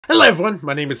Hello everyone,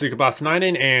 my name is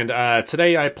Boss9, and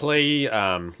today I play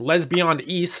Les Beyond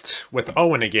East with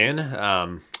Owen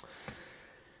again.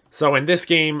 So in this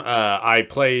game, I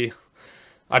played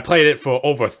it for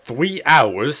over 3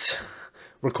 hours.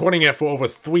 Recording it for over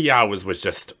 3 hours was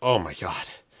just, oh my god.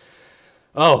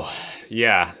 Oh,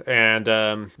 yeah,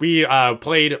 and we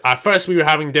played, at first we were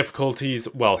having difficulties,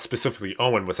 well, specifically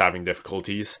Owen was having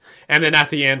difficulties, and then at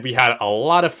the end we had a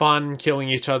lot of fun killing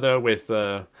each other with,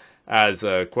 as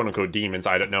quote-unquote demons.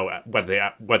 I don't know what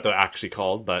they're actually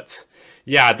called, but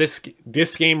yeah, this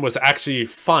game was actually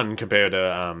fun compared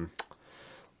to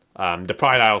the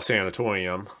Pride Isle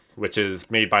Sanatorium, which is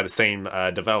made by the same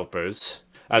developers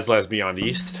as Les Beyond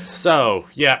East. So,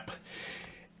 yep.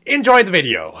 Enjoy the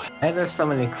video! I there's so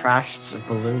many crashed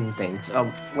balloon things.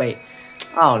 Oh, wait.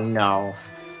 Oh, no.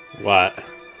 What?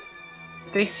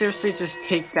 Did they seriously just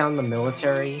take down the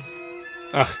military?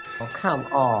 Ugh. Oh, come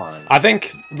on. I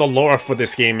think the lore for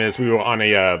this game is we were on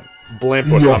a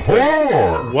blimp or something.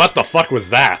 What the fuck was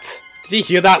that? Did you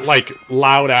hear that, like,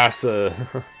 loud-ass,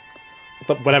 whatever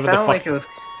the fuck? Like it was...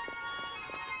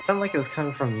 sounded like it was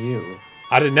coming from you.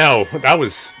 I didn't know. That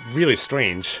was really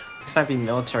strange. This might be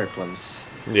military blimps.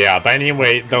 Yeah, but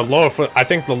anyway, I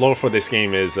think the lore for this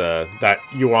game is that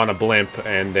you were on a blimp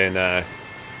and then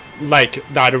like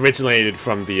that originated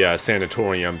from the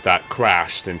sanatorium that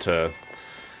crashed into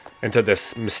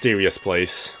this mysterious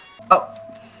place. Oh,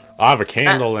 I have a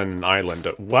candle and an island.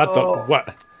 What the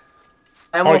what?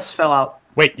 I almost fell out.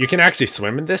 Wait, you can actually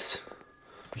swim in this?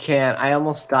 Can I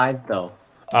almost died though?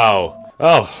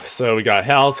 Oh, so we got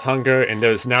health, hunger, and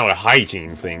there's now a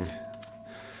hygiene thing.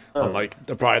 Unlike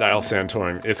the Pride Isle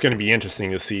Sanatorium, it's going to be interesting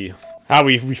to see how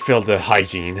we fill the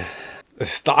hygiene.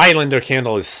 The Islander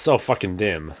candle is so fucking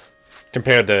dim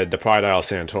compared to the Pride Isle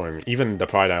Sanatorium. Even the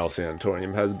Pride Isle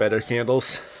Sanatorium has better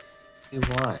candles.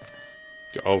 What?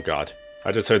 Oh god,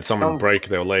 I just heard someone break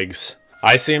their legs.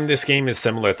 I assume this game is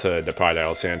similar to the Pride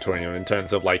Isle Sanatorium in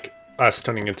terms of like us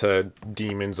turning into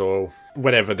demons or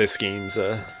whatever this game's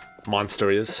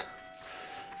monster is.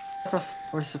 Where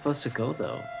we're supposed to go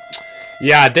though?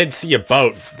 Yeah, I did see a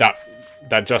boat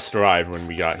that just arrived when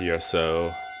we got here,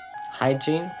 so...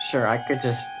 Hygiene? Sure, I could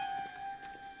just...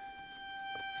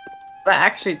 But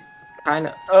actually,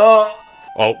 kinda... Oh!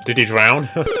 Oh, did he drown?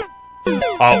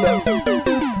 Oh.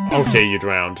 Okay, you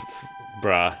drowned.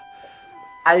 Bruh.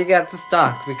 I got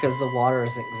stuck because the water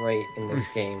isn't great in this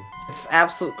game. It's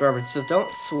absolute garbage, so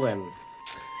don't swim.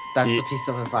 That's the piece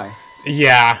of advice.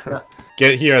 Yeah.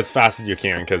 Get here as fast as you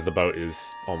can, because the boat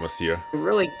is almost here. You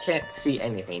really can't see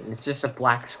anything. It's just a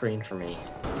black screen for me.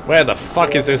 Where the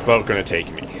fuck is this boat gonna take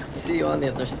me? See you on the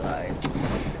other side.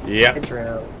 Yep. I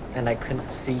drowned, and I couldn't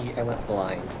see. I went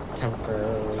blind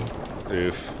temporarily.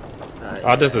 Oof.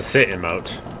 Oh, there's a sit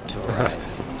emote. To arrive.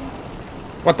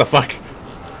 What the fuck?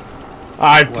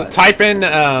 Type in,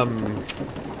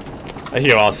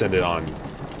 here, I'll send it on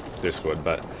Discord,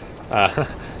 but,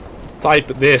 type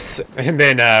this, and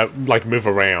then, like, move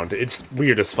around. It's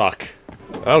weird as fuck.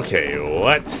 Okay,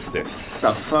 what's this?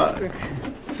 The fuck?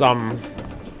 Some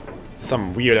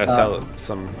weird ass,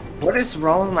 What is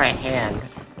wrong with my hand?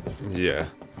 Yeah,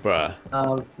 bruh.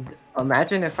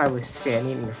 Imagine if I was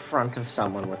standing in front of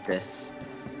someone with this.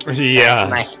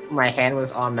 Yeah. My hand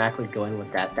was automatically going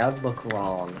with that. That would look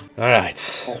wrong. Alright.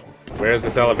 Where's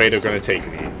this elevator gonna take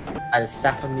me? I'd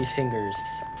snap on me fingers.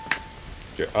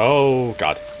 Oh,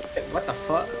 god. What the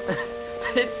fuck?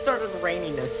 It started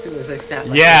raining as soon as I snapped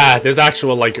my fingers. There's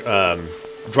actual, like,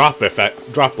 droplet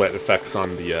effects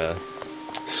on the,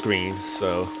 screen,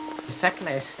 so... The second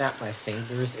I snapped my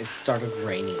fingers, it started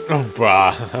raining. Oh,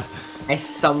 bruh. I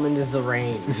summoned the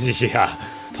rain. Yeah.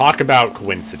 Talk about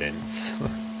coincidence.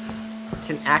 It's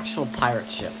an actual pirate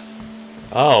ship.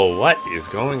 Oh, what is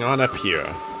going on up here?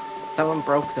 Someone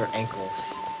broke their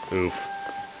ankles. Oof.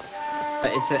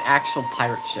 But it's an actual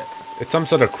pirate ship. It's some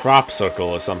sort of crop circle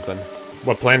or something.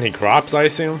 What, planting crops, I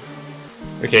assume?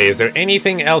 Okay, is there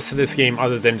anything else to this game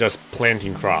other than just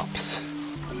planting crops?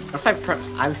 What if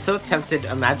I'm so tempted,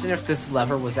 imagine if this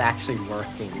lever was actually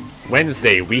working.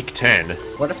 Wednesday, week 10.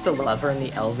 What if the lever in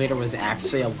the elevator was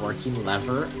actually a working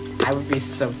lever? I would be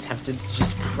so tempted to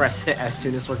just press it as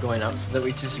soon as we're going up so that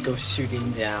we just go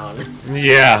shooting down.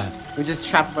 Yeah. We just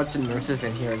trap a bunch of nurses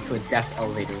in here into a death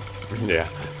elevator. Yeah.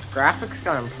 Graphics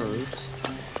got improved.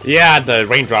 Yeah, the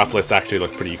rain droplets actually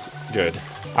look pretty good.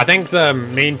 I think the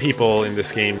main people in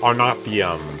this game are not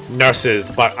the nurses,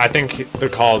 but I think they're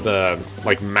called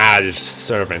like mage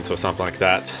servants or something like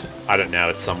that. I don't know,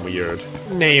 it's some weird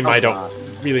name. I don't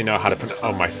really know how to pronounce.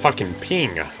 Oh, my fucking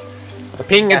ping. The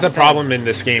ping is a problem in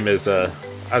this game as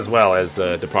well as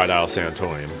the Pride Isle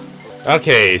Sanatorium.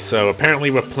 Okay, so apparently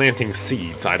we're planting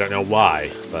seeds. I don't know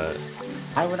why, but...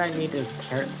 Why would I need a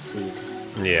carrot seed?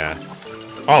 Yeah.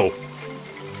 Oh!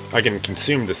 I can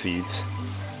consume the seeds.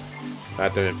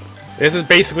 That didn't... This is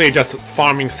basically just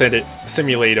farming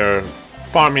simulator...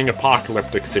 Farming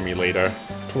apocalyptic simulator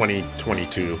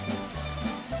 2022.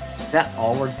 Is that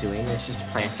all we're doing is just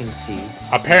planting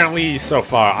seeds? Apparently, so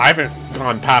far, I haven't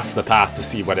gone past the path to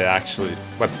see what actually...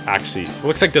 It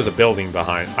looks like there's a building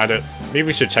behind. Maybe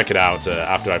we should check it out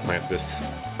after I plant this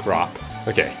crop.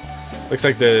 Okay. Looks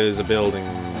like there's a building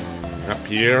up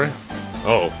here.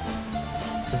 Oh.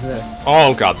 What's this?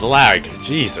 Oh god, the lag.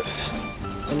 Jesus.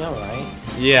 I know, right?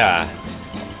 Yeah.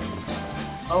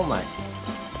 Oh my.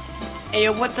 Hey,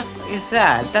 what the f is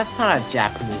that? That's not a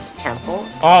Japanese temple.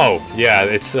 Oh, yeah,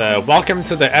 it's welcome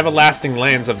to the everlasting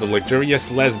lands of the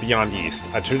luxurious Les Beyond East,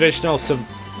 a traditional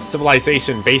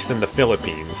civilization based in the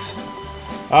Philippines.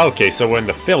 Okay, so we're in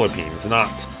the Philippines, not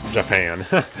Japan.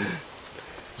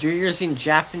 You're using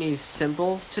Japanese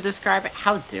symbols to describe it?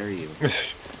 How dare you?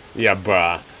 Yeah,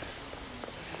 bruh.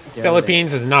 Dare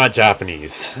Philippines is not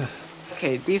Japanese.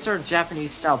 Okay, these are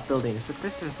Japanese-style buildings, but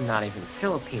this is not even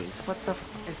Philippines. What the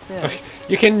f is this?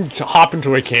 You can hop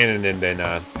into a cannon and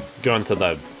then go into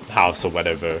the house or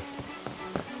whatever.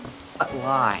 What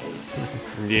lies?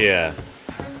 Yeah.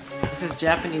 This is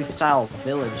Japanese-style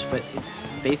village, but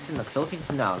it's based in the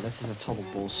Philippines? No, this is a total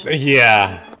bullshit.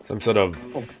 Yeah. Some sort of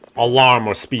alarm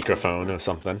or speakerphone or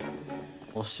something.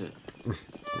 Bullshit.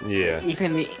 Yeah.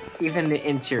 Even the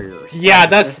interiors. Yeah,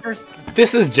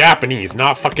 this is Japanese,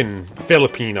 not fucking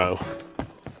Filipino.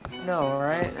 No,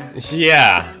 right?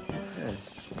 Yeah.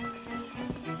 This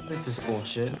is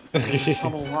bullshit. This is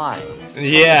total lies.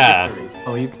 Yeah. Victory.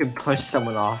 Oh, you can push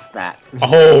someone off that.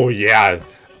 Oh yeah.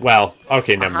 Well,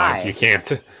 okay, never mind. Hi. You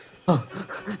can't.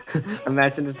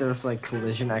 Imagine if there was like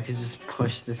collision, I could just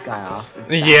push this guy off.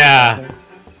 And Yeah.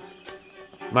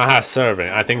 Maha serving.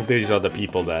 I think these are the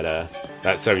people that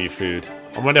serve you food.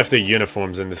 I wonder if there are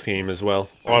uniforms in this game as well.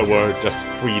 Or we're just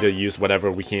free to use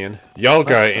whatever we can.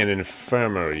 Yoga and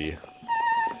infirmary.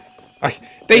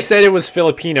 They said it was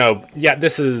Filipino. Yeah,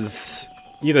 this is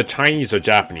either Chinese or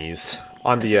Japanese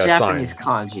on the it's Japanese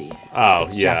sign. kanji. Oh,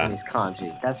 it's yeah. Japanese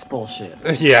kanji. That's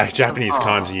bullshit. Yeah, Japanese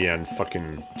kanji and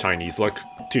fucking Chinese look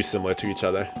too similar to each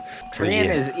other. Korean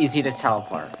is easy to tell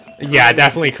apart. Yeah,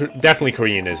 definitely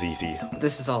Korean is easy.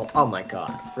 This is all. Oh my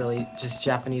god, really? Just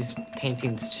Japanese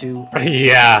paintings too?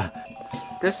 Yeah.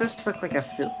 Does this look like a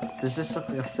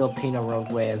Filipino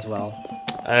roadway as well?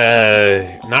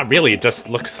 Not really. It just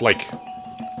looks like.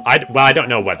 I don't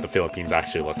know what the Philippines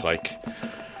actually look like.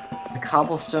 A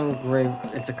cobblestone grave.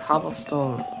 It's a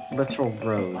cobblestone literal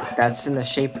road that's in the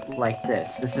shape like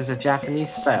this. This is a Japanese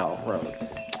style road.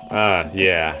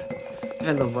 Yeah.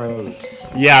 Even the roads.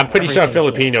 Yeah, I'm pretty sure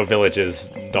Filipino villages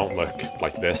don't look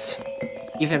like this.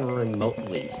 Even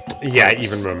remotely. Yeah,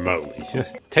 even remotely.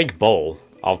 Take bowl.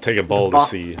 I'll take a bowl to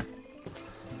see.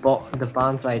 The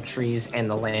bonsai trees and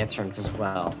the lanterns as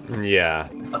well. Yeah.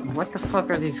 What the fuck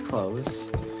are these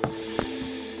clothes?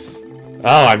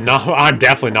 Oh, I'm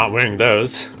definitely not wearing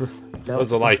those. Nope.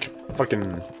 Those are like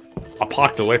fucking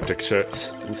apocalyptic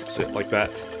shirts and shit like that.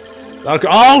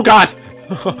 Oh god!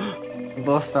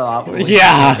 Both fell out.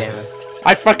 Yeah!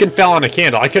 I fucking fell on a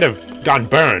candle. I could have gone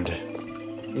burned.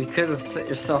 You could have set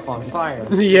yourself on fire.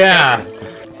 Yeah!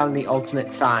 On the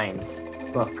ultimate sign.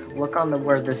 Look on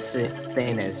where this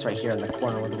thing is, right here in the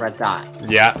corner with the red dot.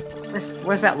 Yeah. What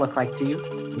does that look like to you?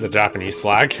 The Japanese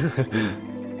flag.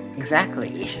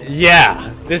 Exactly.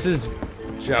 Yeah! This is...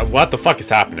 What the fuck is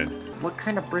happening? What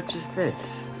kind of bridge is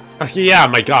this? Yeah,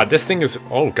 my god, this thing is...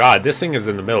 Oh god, this thing is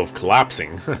in the middle of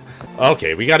collapsing.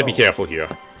 Okay, we gotta be careful here.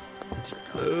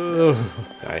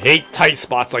 I hate tight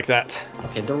spots like that.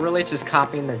 Okay, they're really just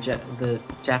copying the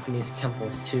Japanese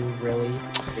temples too, really?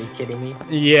 Are you kidding me?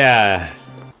 Yeah.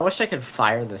 I wish I could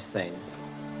fire this thing.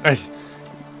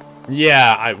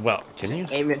 Yeah, well, can you?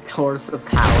 Aim it towards the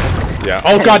palace. Yeah.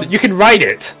 Oh god, you can ride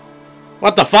it!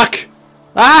 What the fuck?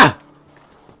 Ah!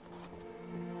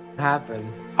 What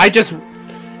happened?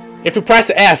 If you press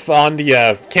F on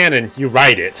the cannon, you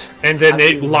ride it. And then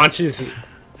it launches...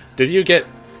 Did you get...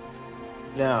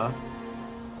 No.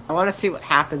 I want to see what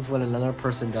happens when another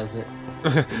person does it.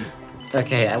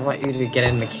 Okay, I want you to get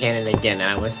in the cannon again, and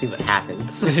I want to see what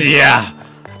happens. Yeah.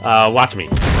 Watch me.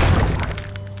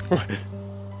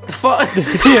 The fuck?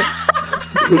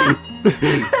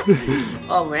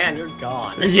 Oh man, you're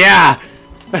gone. Yeah!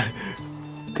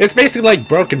 It's basically like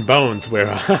Broken Bones,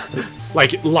 where,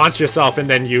 like, launch yourself and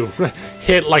then you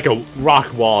hit, like, a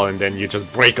rock wall and then you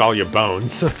just break all your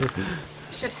bones.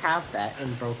 should have that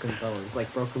in Broken Bones.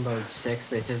 Like Broken Bones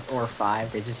 6, or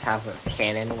 5, they just have a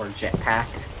cannon or jetpack.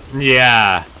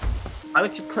 Yeah. Why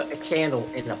would you put a candle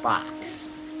in a box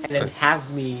and then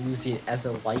have me use it as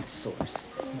a light source?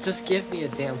 Just give me a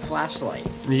damn flashlight.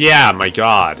 Yeah, my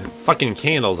god. Fucking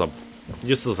candles are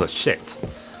useless as shit.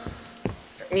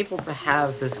 You're able to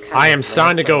have this kind I of am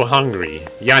starting to go lantern. hungry.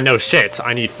 Yeah, no shit.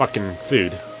 I need fucking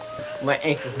food. My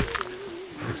ankles.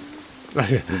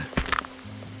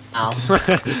 Ow.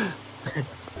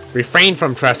 Refrain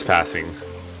from trespassing.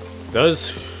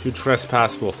 Those who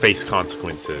trespass will face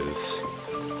consequences.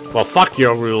 Well, fuck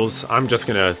your rules. I'm just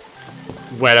gonna...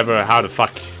 Whatever, how the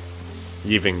fuck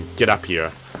you even get up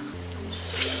here.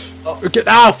 Oh,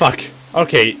 ow, fuck!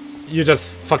 Okay, you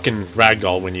just fucking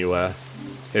ragdoll when you,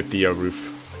 hit the roof.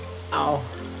 Ow.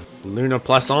 Lunar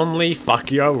Plus only,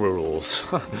 fuck your rules.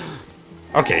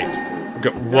 Okay,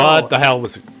 what the hell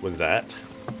was that?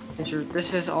 Andrew,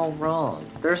 this is all wrong.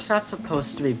 There's not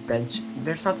supposed to be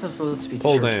There's not supposed to be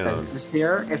Pull church down. benches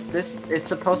here. It's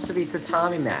supposed to be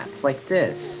tatami mats like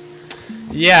this.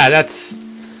 Yeah, that's...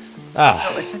 No,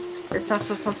 it's not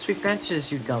supposed to be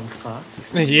benches, you dumb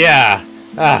fucks. Yeah.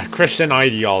 Christian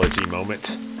ideology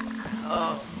moment.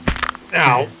 Oh.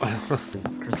 Ow.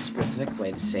 A specific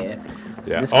way to say it.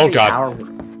 Yeah. This Oh could be god. our...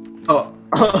 Oh.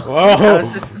 Whoa.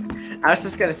 I was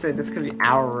just gonna say this could be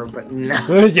our room, but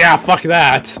no. Yeah, fuck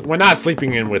that. We're not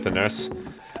sleeping in with the nurse.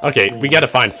 Okay, we gotta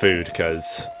find food,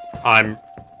 because I'm...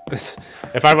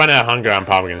 If I run out of hunger, I'm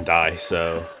probably gonna die,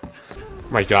 so...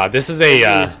 My god, this is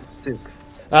a, Soup.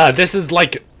 this is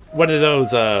like one of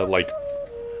those, like,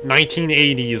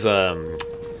 1980s,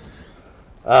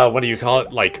 what do you call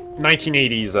it? Like,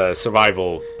 1980s,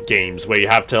 survival games where you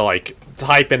have to, like,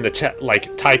 type in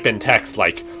type in text,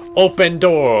 like, open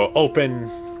door, open,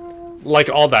 like,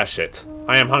 all that shit.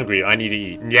 I am hungry, I need to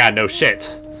eat. Yeah, no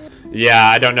shit. Yeah,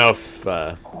 I don't know if,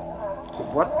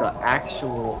 What the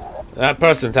actual... that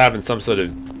person's having some sort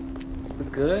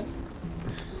of... Good?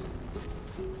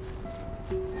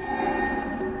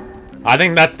 I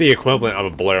think that's the equivalent of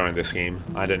a blur in this game.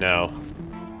 I don't know.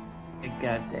 A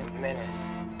goddamn minute.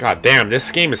 God damn,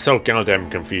 this game is so goddamn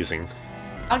confusing.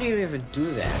 How do you even do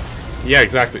that? Yeah,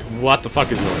 exactly. What the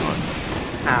fuck is going on?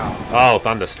 How? Oh,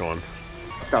 thunderstorm.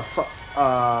 The fuck?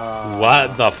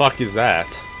 What the fuck is that?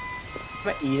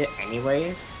 I'm gonna eat it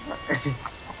anyways.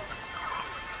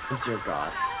 Dear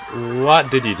God. What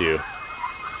did you do?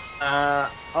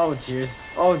 Oh jeez.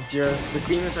 Oh dear. The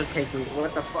demons are taking me.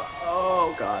 What the fuck?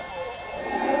 Oh God.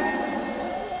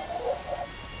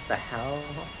 The hell?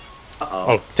 Uh-oh.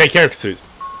 Oh, take care, Kasuz.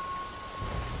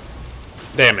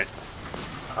 Damn it.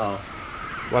 Oh.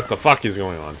 What the fuck is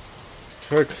going on?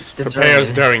 Cooks, The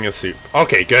prepares durian. during a soup.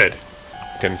 Okay, good.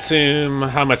 Consume.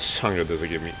 How much hunger does it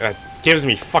give me? Gives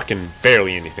me fucking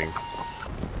barely anything.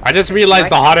 I just realized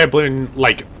the hot air balloon,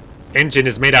 like, engine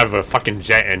is made out of a fucking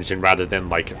jet engine rather than,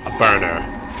 like, a burner.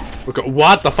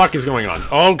 What the fuck is going on?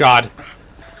 Oh god.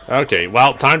 Okay,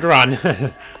 well, time to run.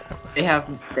 They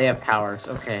have powers.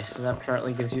 Okay, so that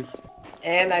apparently gives you.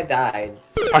 And I died.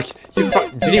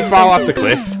 Did you fall off the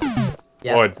cliff?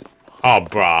 Yeah. Or, oh,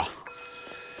 brah.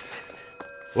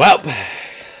 Well,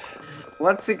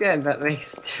 Once again, that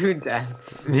makes 2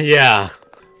 deaths. yeah.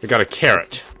 We got a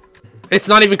carrot. It's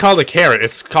not even called a carrot.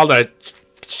 It's called a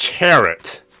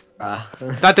carrot.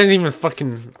 That didn't even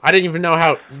fucking... I didn't even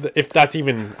know if that's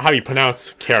even how you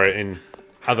pronounce carrot in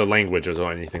other languages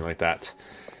or anything like that.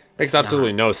 Makes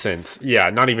absolutely no sense. Yeah,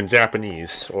 not even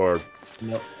Japanese or...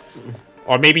 Nope.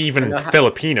 Or maybe even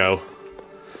Filipino.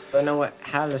 Do I know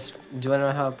do I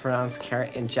know how to pronounce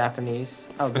carrot in Japanese?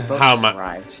 Oh, the book How just much?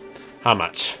 arrived. How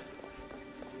much?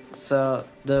 So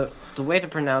the way to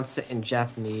pronounce it in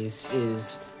Japanese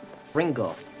is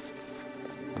Ringo.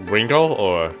 Ringo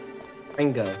or...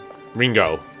 Ringo.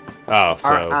 Ringo. Oh,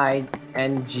 so...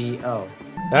 R-I-N-G-O.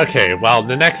 Okay, well,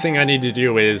 the next thing I need to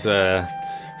do is,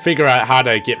 figure out how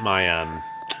to get my,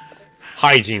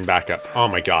 hygiene back up. Oh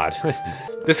my god.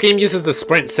 This game uses the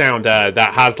sprint sound, that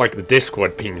has, like, the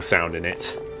Discord ping sound in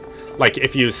it. Like,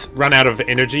 if you run out of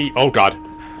energy... Oh god.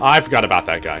 I forgot about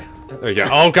that guy. Okay.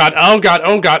 Oh god, oh god,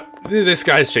 oh god! This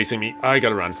guy's chasing me. I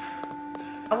gotta run.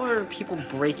 How are people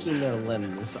breaking their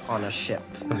limbs on a ship?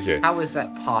 Okay. How is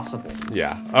that possible?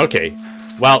 Yeah, okay.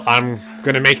 Well, I'm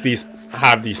gonna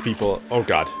have these people... Oh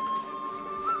god.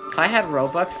 If I had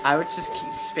Robux, I would just keep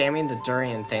spamming the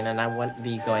durian thing and I wouldn't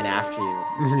be going after you.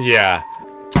 Yeah.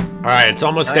 Alright, it's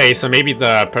almost day, so maybe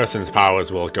the person's powers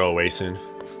will go away soon.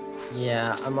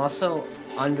 Yeah, I'm also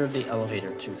under the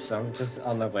elevator too, so I'm just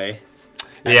on my way.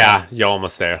 Yeah, you're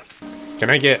almost there.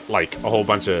 Can I get, like, a whole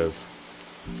bunch of...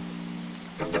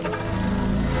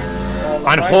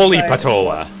 Unholy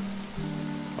Patola.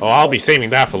 Oh, I'll be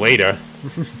saving that for later.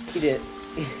 Eat it.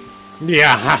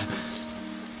 Yeah.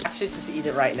 I should just eat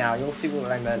it right now. You'll see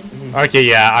what I meant. Okay,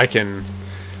 yeah, I can...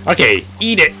 Okay,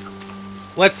 eat it.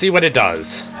 Let's see what it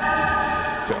does.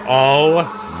 Oh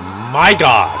my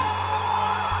god.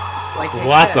 Like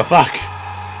What the fuck?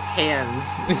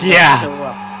 Hands.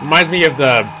 Yeah. Reminds me of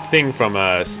the thing from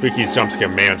Spooky's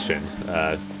Jumpscare Mansion.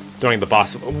 During the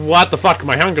boss... What the fuck?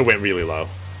 My hunger went really low.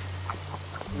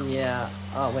 Yeah.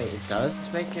 Oh, wait, it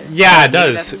does make it? Yeah, it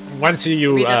does. Once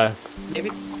you,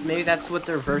 Maybe that's what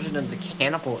their version of the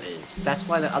cannibal is. That's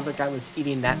why the other guy was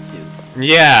eating that dude.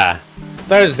 Yeah.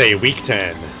 Thursday, week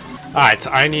 10. Alright,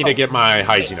 I need to get my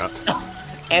hygiene up.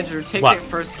 Andrew, take What? your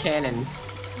first cannons.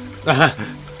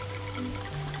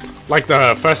 Like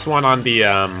the first one on the,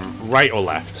 right or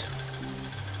left?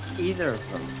 Either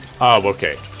of them. Oh,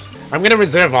 okay. I'm gonna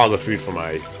reserve all the food for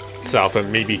myself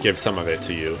and maybe give some of it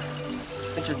to you.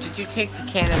 Andrew, did you take the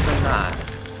cannons or not?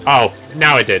 Oh,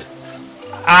 now I did.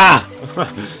 Ah!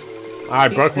 I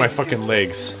broke my fucking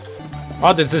legs.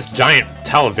 Oh, there's this giant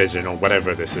television or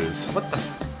whatever this is. What the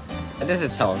f? It is a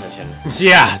television.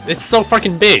 Yeah, it's so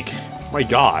fucking big. My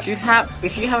god.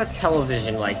 If you have a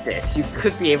television like this, you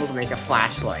could be able to make a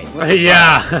flashlight.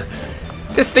 Yeah.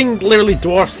 This thing literally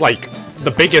dwarfs like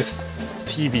the biggest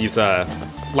TVs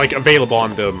like available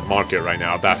on the market right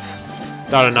now. That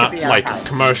are not like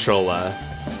commercial.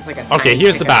 It's like a Okay, tiny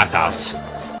here's the chicken bathhouse.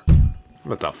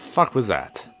 What the fuck was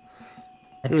that?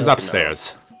 It was don't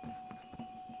upstairs.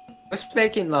 Who's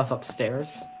making love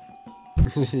upstairs?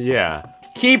 Yeah.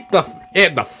 Keep the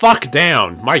fuck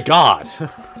down. My god.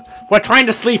 We're trying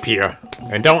to sleep here.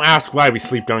 And don't ask why we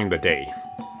sleep during the day.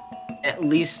 At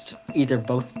least either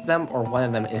both of them or one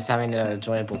of them is having an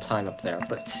enjoyable time up there.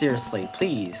 But seriously,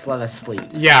 please, let us sleep.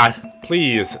 Yeah,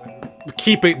 please.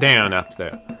 Keep it down up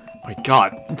there. My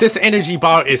god. This energy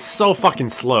bar is so fucking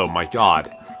slow, my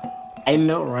god. I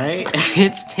know, right?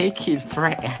 It's taking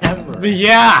forever.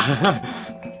 Yeah!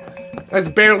 That's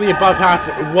barely above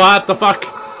half. What the fuck?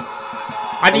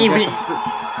 I didn't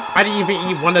even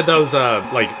eat one of those,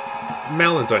 like,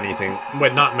 melons or anything.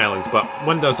 Wait, not melons, but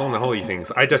one of those unholy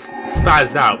things. I just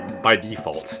spazzed out by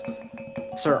default.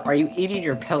 Sir, are you eating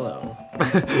your pillow?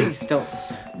 Please don't.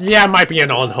 Yeah, it might be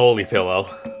an unholy pillow.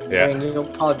 Yeah. I mean, you'll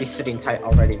probably be sitting tight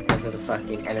already because of the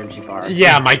fucking energy bar.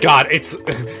 Yeah, my god, it's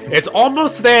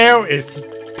almost there. It's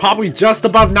probably just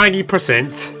above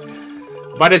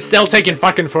 90%. But it's still taking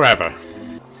fucking forever.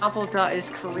 Apple Dot is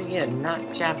Korean, not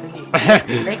Japanese.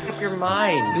 Make up your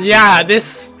mind. Yeah,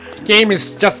 this game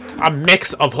is just a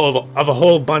mix of a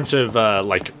whole bunch of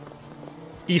like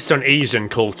Eastern Asian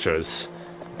cultures.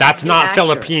 That's not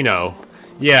accurate. Filipino.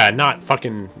 Yeah, not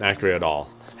fucking accurate at all.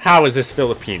 How is this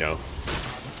Filipino?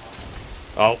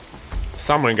 Oh,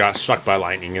 someone got struck by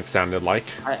lightning, it sounded like.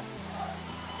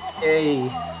 Hey,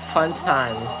 fun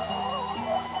times.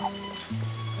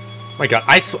 My god,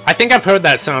 I think I've heard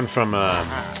that sound from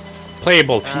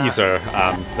Playable Teaser,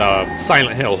 the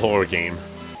Silent Hill horror game.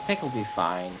 I think we'll be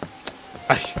fine.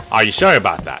 Are you sure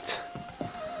about that?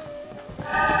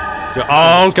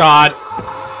 Oh god.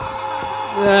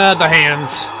 The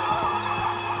hands.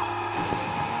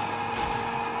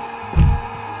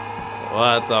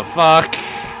 What the fuck?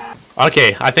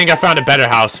 Okay, I think I found a better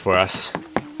house for us.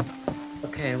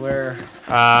 Okay, where?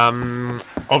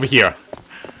 Over here.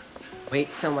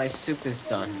 Wait till my soup is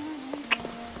done.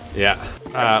 Yeah,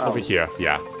 over here,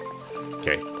 yeah.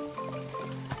 Okay.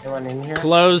 Anyone in here?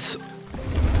 Close.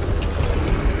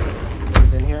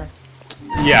 In here?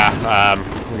 Yeah, I'm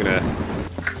gonna...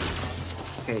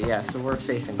 Okay, yeah, so we're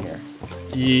safe in here.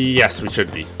 Yes, we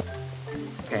should be.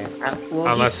 Okay,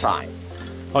 well, he's fine.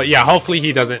 Oh yeah, hopefully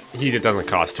he doesn't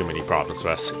cause too many problems for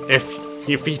us.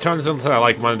 If he turns into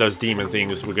like one of those demon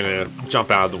things, we're gonna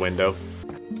jump out of the window.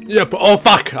 Yep. Oh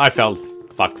fuck! I fell.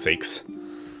 Fuck sakes.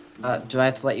 Do I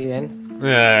have to let you in?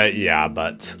 Yeah,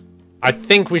 but I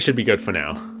think we should be good for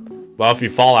now. Well, if you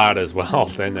fall out as well,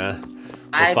 then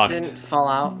we're fucked. Didn't fall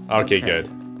out. Okay, good.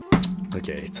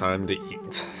 Okay, time to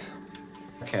eat.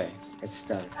 Okay, it's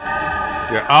done.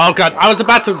 Yeah. Oh god, I was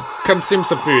about to consume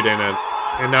some food and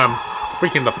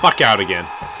freaking the fuck out again.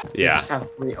 Yeah. Just have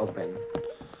 3 open.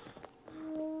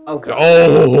 Oh god.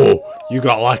 Oh, you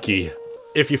got lucky.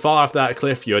 If you fall off that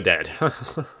cliff, you're dead.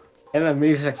 And the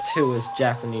music too is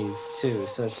Japanese too,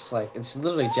 so it's just like it's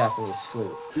literally Japanese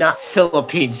flute. Not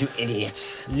Philippines, you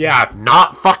idiots. Yeah,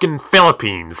 not fucking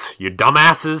Philippines, you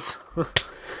dumbasses.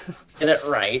 Get it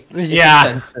right. It's Yeah.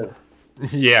 offensive.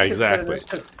 Yeah, exactly.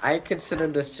 I consider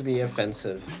this to be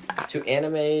offensive. To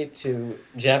anime, to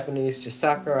Japanese, to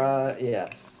Sakura,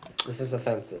 yes. This is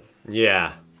offensive.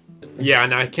 Yeah. Yeah,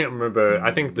 and I can't remember.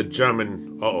 I think the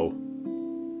German... Uh-oh.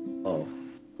 Oh.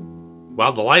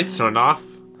 Well, the lights turned off.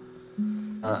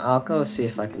 I'll go see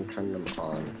if I can turn them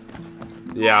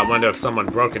on. Yeah, I wonder if someone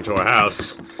broke into our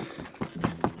house.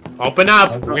 Open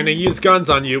up! We're gonna use guns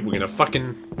on you. We're gonna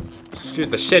fucking shoot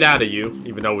the shit out of you,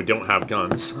 even though we don't have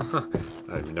guns. I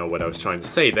don't even know what I was trying to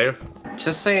say there.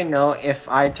 Just so you know, if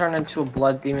I turn into a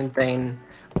blood demon thing,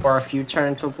 or if you turn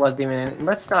into a blood demon,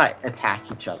 let's not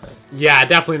attack each other. Yeah,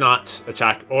 definitely not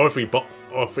attack. Or if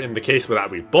in the case where that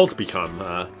we both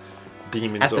become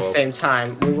demons. At the same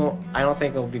time, we won't. I don't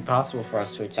think it will be possible for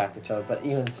us to attack each other, but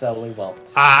even so, we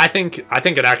won't. I think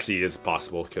it actually is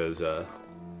possible because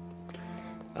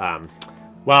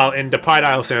well, in the Pride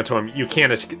Isle Sanatorium, you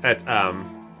can't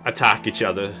attack each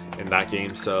other in that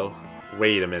game. So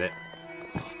wait a minute.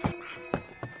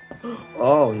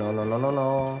 Oh, no, no, no, no,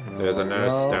 no. There's a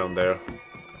nurse down there.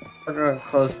 We're gonna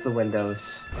close the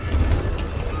windows.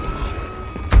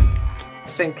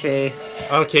 Just in case.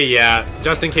 Okay, yeah.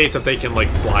 Just in case if they can, like,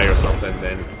 fly or something,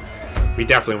 then we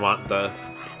definitely want the...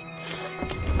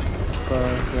 Let's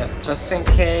close, yeah. Just in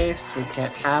case we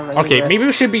can't have any Okay, risks. maybe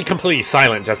we should be completely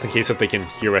silent just in case if they can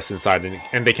hear us inside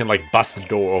and they can, like, bust the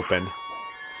door open.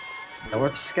 No, we're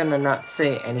just gonna not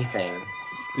say anything.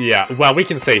 Yeah, well, we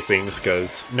can say things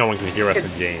because no one can hear us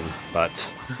in game, but...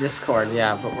 Discord,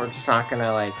 yeah, but we're just not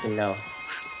gonna, like, you know...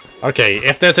 Okay,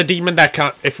 if there's a demon that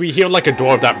if we hear, like, a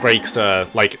door that breaks,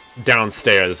 like,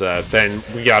 downstairs, then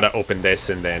we gotta open this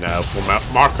and then, we'll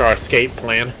mark our escape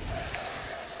plan.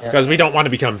 Because we don't want to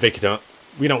become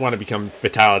we don't want to become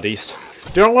fatalities.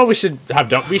 Do you know what we should have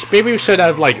done? Maybe we should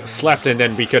have, like, slept and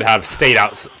then we could have stayed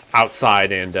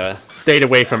outside and, stayed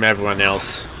away from everyone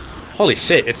else. Holy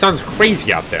shit, it sounds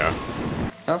crazy out there.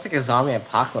 Sounds like a zombie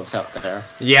apocalypse out there.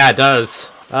 Yeah, it does.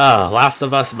 Last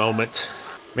of Us moment.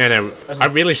 Man, I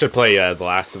really should play The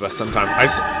Last of Us sometime.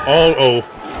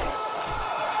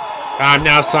 I'm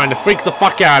now starting to freak the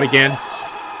fuck out again.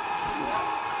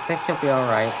 I think you'll be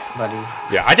alright, buddy.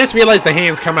 Yeah, I just realized the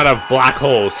hands come out of black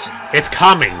holes. It's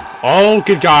coming. Oh,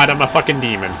 good god, I'm a fucking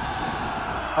demon.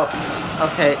 Oh,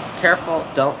 okay, careful.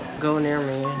 Don't go near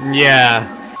me.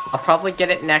 Yeah. I'll probably get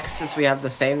it next since we have the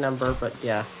same number, but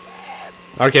yeah.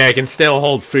 Okay, I can still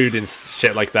hold food and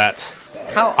shit like that.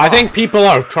 How I think people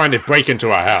are trying to break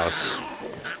into our house.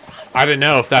 I don't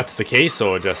know if that's the case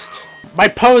or just... My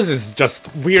pose is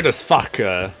just weird as fuck,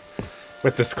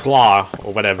 with this claw,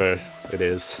 or whatever it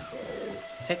is.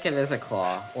 I think it is a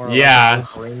claw. Or yeah. a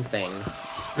green thing.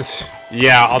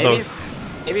 Yeah, although...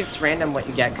 Maybe it's random what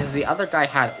you get, because the other guy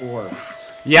had orbs.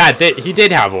 Yeah, he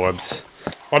did have orbs.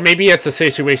 Or maybe it's a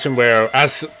situation where,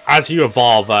 as you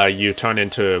evolve, you turn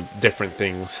into different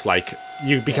things, like,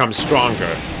 you become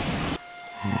stronger.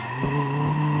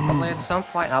 Probably at some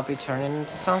point I'll be turning into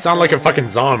something. Sound like a fucking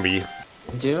zombie.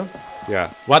 Do?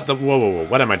 Yeah. What the? Whoa, whoa, whoa.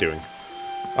 What am I doing?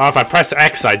 Oh, if I press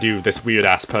X, I do this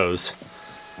weird-ass pose.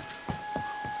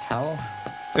 Hell?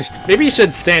 Maybe you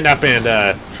should stand up and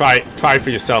try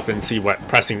for yourself and see what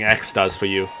pressing X does for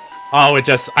you. Oh,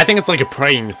 I think it's like a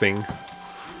praying thing.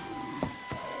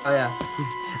 Oh yeah.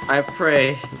 I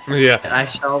pray Yeah. that I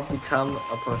shall become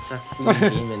a protecting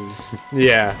demon.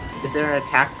 Yeah. Is there an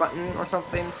attack button or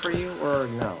something for you, or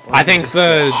no? Or I think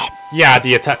the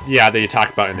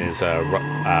attack button is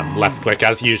left click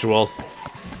as usual.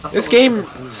 This game,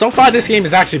 so far, this game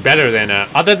is actually better than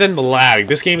other than the lag.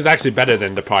 This game is actually better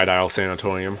than the Pride Isle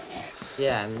Sanatorium.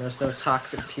 Yeah, and there's no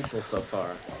toxic people so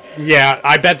far. Yeah,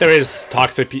 I bet there is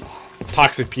toxic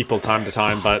people time to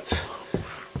time, but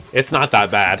it's not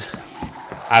that bad.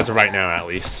 As of right now, at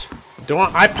least.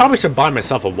 I probably should buy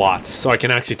myself a watch so I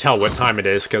can actually tell what time it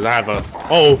is, because I have a...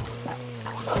 Oh!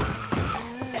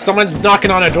 Someone's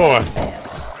knocking on a door.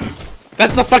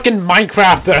 That's the fucking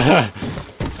Minecraft!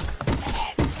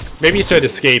 Maybe you should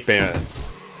escape.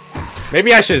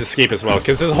 Maybe I should escape as well,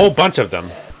 because there's a whole bunch of them.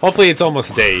 Hopefully it's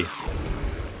almost day.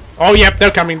 Oh, yep, they're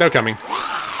coming,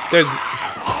 There's...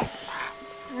 Oh,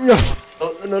 no,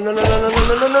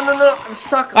 I'm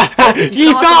stuck.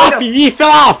 He fell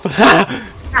off!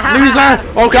 Loser!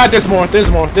 Oh god, there's more.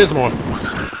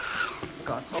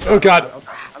 God, Oh god.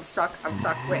 I'm stuck.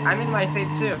 Wait, I'm in my fate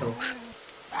too.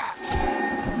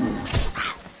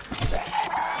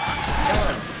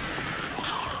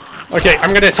 Okay,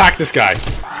 I'm gonna attack this guy.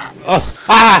 Oh,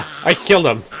 I killed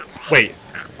him. Wait.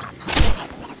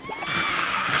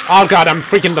 Oh god, I'm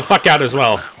freaking the fuck out as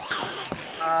well.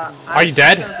 Are you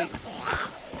dead?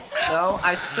 No,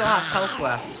 I still have health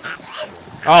left.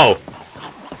 Oh.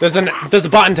 There's a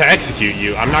button to execute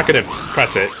you. I'm not gonna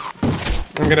press it.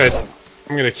 I'm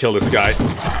gonna kill this guy.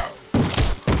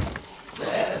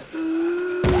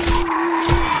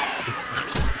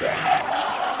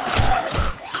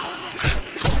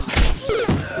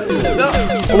 No.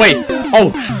 Oh, wait.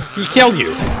 Oh. He killed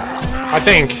you. I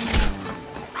think.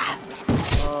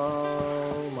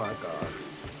 Oh my god.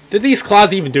 Did these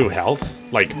claws even do health?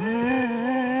 Like...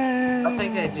 I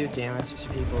think they do damage to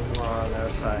people who are on their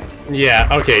side. Yeah,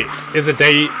 okay. Is it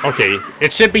day? Okay.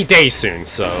 It should be day soon,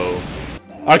 so...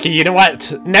 Okay, you know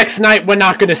what? Next night, we're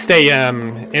not gonna stay,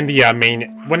 in the,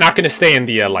 main... We're not gonna stay in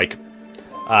the,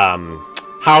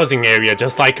 housing area,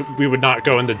 just like we would not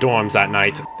go in the dorms at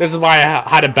night. This is why I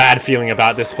had a bad feeling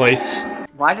about this place.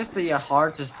 Why does the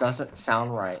heart just doesn't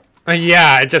sound right?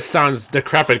 Yeah, it just sounds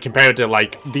decrepit compared to,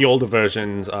 like, the older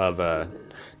versions of,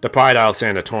 the Pride Isle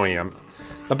Sanatorium.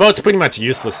 The boat's pretty much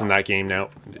useless in that game now.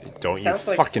 Don't you Sounds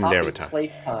like fucking dare Poppy return.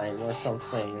 Playtime or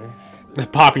something.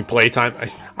 Poppy Playtime?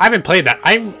 I haven't played that.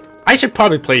 I should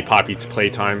probably play Poppy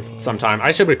Playtime sometime.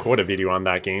 I should record a video on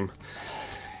that game.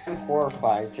 I'm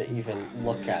horrified to even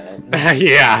look at it.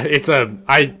 Yeah, it's a...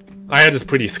 I had this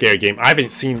pretty scary game. I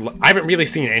haven't really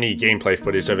seen any gameplay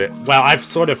footage of it. Well, I've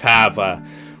sort of have,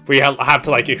 we have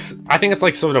to, like, I think it's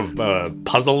like sort of a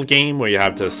puzzle game where you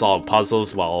have to solve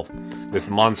puzzles while this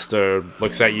monster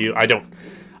looks at you. I don't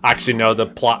actually know the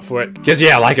plot for it. Because,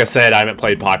 yeah, like I said, I haven't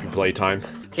played Poppy Playtime.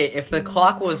 Okay, if the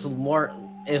clock was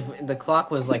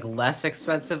like less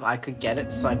expensive, I could get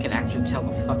it so I could actually tell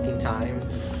the fucking time.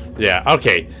 Yeah,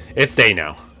 okay. It's day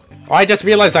now. Oh, I just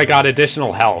realized I got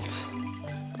additional health.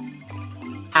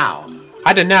 How?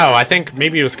 I don't know. I think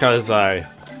maybe it was because I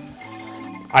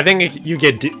think you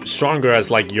get stronger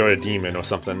as, like, you're a demon or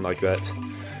something like that.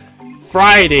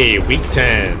 Friday, week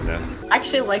 10. I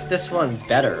actually like this one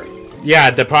better. Yeah,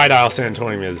 the Pride Isle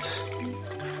Sanatorium is...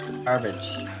 Garbage.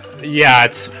 Yeah,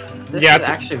 it's... This yeah, is it's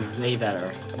actually way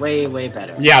better. Way, way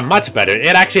better. Yeah, much better.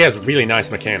 It actually has really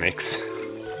nice mechanics.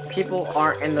 People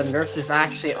aren't, and the nurses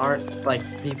actually aren't, like,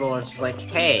 people are just like,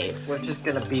 hey, we're just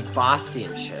gonna be bossy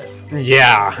and shit.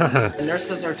 Yeah. The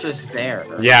nurses are just there.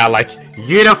 Yeah, like,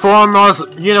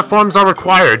 uniforms are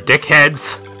required,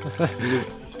 dickheads.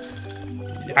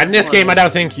 In this game, I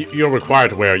don't think you're required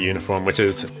to wear a uniform, which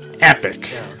is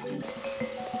epic. Yeah.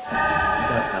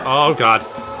 Oh, God.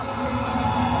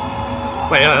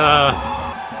 Wait,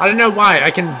 I don't know why.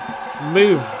 I can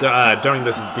move during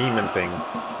this demon thing.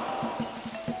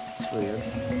 It's weird.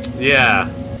 Yeah.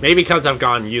 Maybe because I've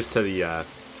gotten used to the,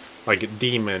 like,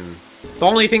 demon. The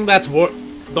only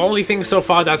thing so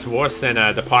far that's worse than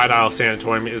the Pride Isle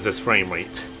Sanatorium is this frame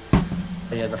rate.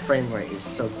 Yeah, the frame rate is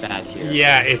so bad here.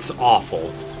 Yeah, it's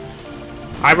awful.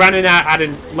 I run it at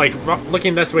like,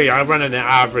 looking this way, I run at an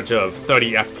average of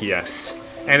 30 FPS.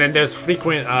 And then there's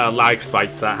frequent lag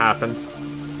spikes that happen.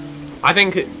 I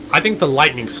think the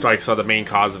lightning strikes are the main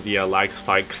cause of the lag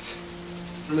spikes.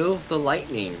 Move the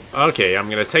lightning. Okay, I'm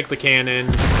gonna take the cannon.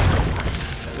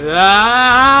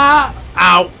 Ah!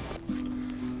 Ow!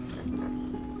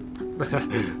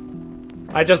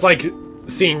 I just like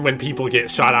seeing when people get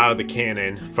shot out of the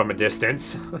cannon from a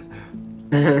distance.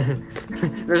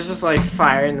 They're just like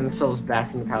firing themselves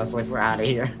back in the house like we're out of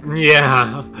here.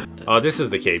 Yeah. Oh, this is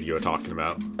the cave you were talking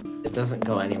about. It doesn't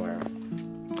go anywhere.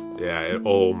 Yeah,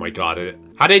 oh my god.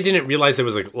 How they didn't realize there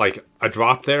was like a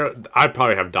drop there, I'd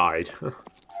probably have died.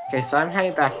 Okay, so I'm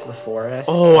heading back to the forest.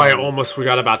 Oh, I almost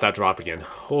forgot about that drop again.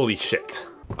 Holy shit.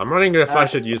 I'm wondering if I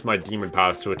should use my demon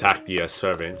powers to attack the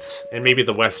servants. And maybe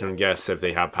the western guests if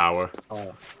they have power.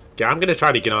 Oh. Yeah, I'm gonna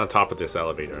try to get on top of this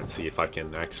elevator and see if I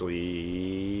can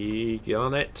actually get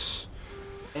on it.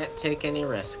 Can't take any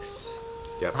risks.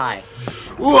 Yep. Hi.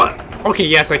 Ooh, okay,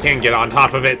 yes, I can get on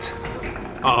top of it.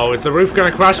 Uh-oh, is the roof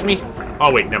gonna crush me?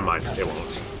 Oh, wait, never mind. It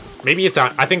won't. Maybe it's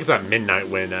at, I think it's at midnight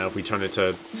when we turn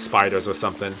into spiders or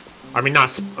something. I mean,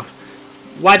 not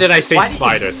why did I say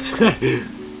spiders?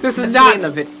 This is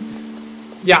not...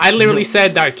 Yeah, I literally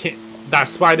said that that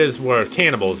spiders were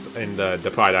cannibals in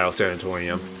the Pride Isle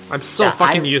Sanatorium. I'm so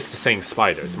fucking used to saying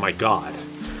spiders, my god.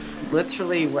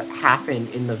 Literally what happened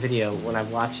in the video when I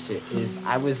watched it is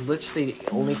I was literally the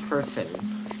only person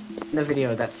in the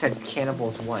video that said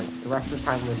cannibals once. The rest of the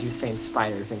time was you saying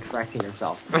spiders and correcting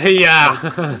yourself. Yeah.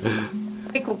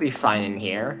 I think we'll be fine in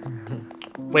here.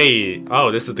 Wait, oh,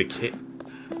 this is the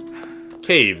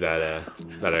cave that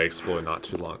I explored not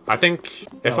too long. I think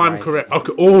if I'm correct.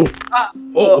 Okay.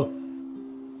 Oh.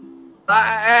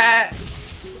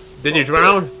 Did you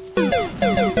drown?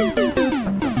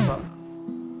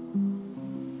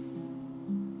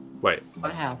 Wait.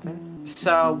 What happened?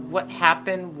 So what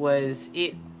happened was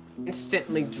it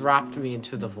instantly dropped me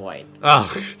into the void.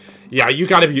 Oh, yeah, you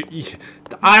gotta be...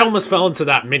 I almost fell into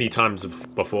that many times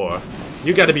before.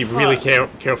 You gotta be really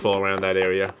careful around that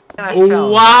area.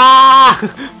 Oh, wow!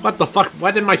 What the fuck? Why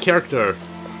did my character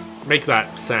make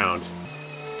that sound?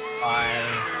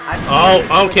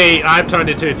 Oh, okay, I've turned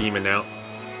into a demon now.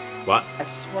 What? I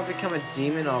just want to become a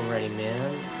demon already,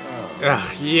 man. Oh.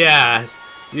 Ugh, yeah.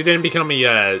 You didn't become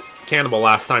a cannibal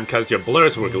last time because your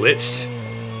blurs were glitched.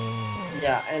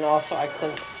 Yeah, and also I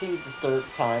couldn't see the third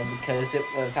time because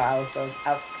I was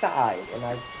outside and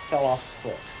I fell off a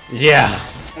cliff. Yeah.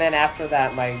 And then after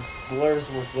that, my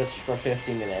blurs were glitched for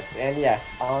 50 minutes. And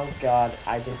yes, on God,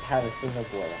 I didn't have a single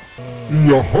blur.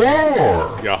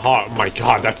 Yahar! Yahar! Oh my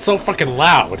God, that's so fucking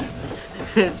loud.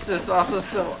 It's just also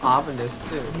so ominous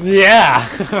too. Yeah.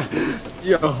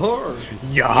 Yahar!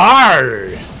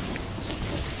 Yahar!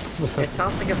 It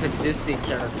sounds like if a Disney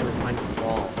character went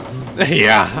wrong.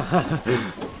 Yeah.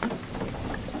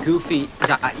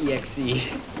 Goofy.exe.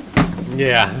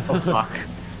 Yeah. Oh fuck.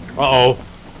 Uh-oh.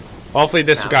 Hopefully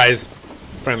this guy's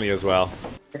friendly as well.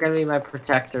 You're gonna be my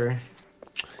protector.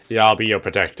 Yeah, I'll be your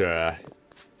protector.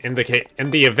 In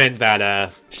the event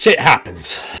that shit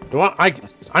happens.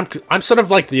 I'm sort of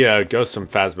like the ghost from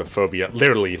Phasmophobia.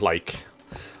 Literally, like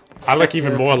I look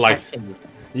even more like.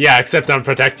 Yeah, except I'm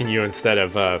protecting you instead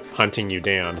of hunting you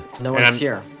down. No one's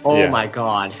here. Oh yeah. my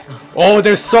God. Oh,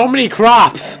 there's so many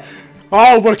crops.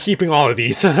 Oh, we're keeping all of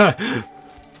these. I'm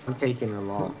taking them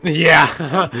all.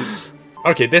 Yeah.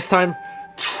 Okay, this time,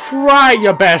 try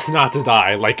your best not to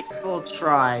die. Like, We'll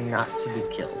try not to be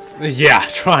killed. yeah,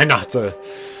 try not to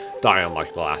die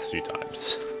unlike the last few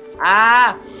times.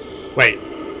 Ah! Wait.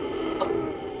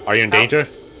 Are you in danger?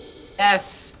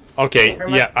 Yes. Okay, Where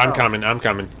yeah, I'm myself? coming, I'm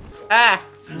coming. Ah!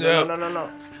 No. No, no, no, no.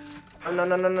 Oh, no,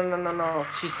 no, no, no, no, no, no.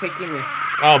 She's taking me.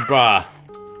 Oh, bruh.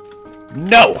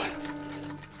 No!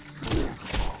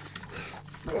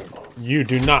 You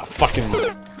do not fucking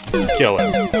kill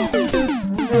him.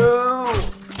 No!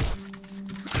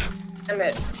 Damn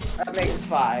it. That makes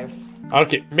 5.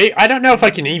 Okay, I don't know if I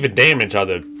can even damage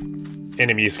other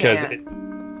enemies, because...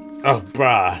 Oh,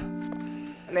 bruh.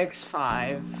 That makes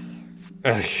 5.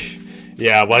 Ugh.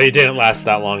 Yeah, well, he didn't last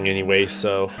that long anyway,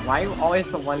 so... Why are you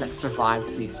always the one that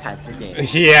survives these types of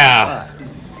games? Yeah.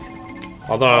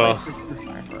 Although... Always the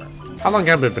survivor. How long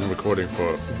have I been recording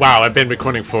for? Wow, I've been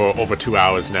recording for over 2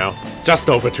 hours now. Just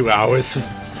over 2 hours.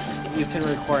 You've been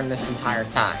recording this entire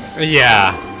time.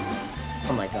 Yeah.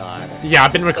 Oh my God. Yeah,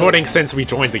 I've been recording since we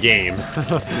joined the game.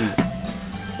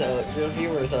 So, your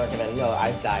viewers are gonna know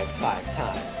I've died 5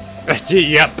 times.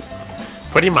 Yep.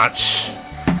 Pretty much.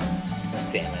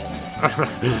 Damn it.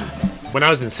 When I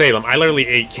was in Salem, I literally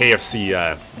ate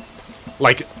KFC,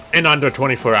 like, in under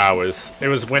 24 hours. It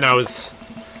was when I was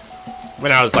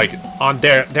like,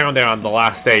 down there on the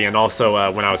last day, and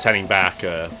also, when I was heading back,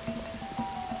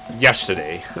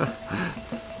 yesterday.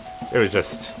 It was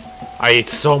just... I ate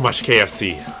so much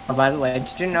KFC. Oh, by the way,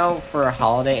 did you know for a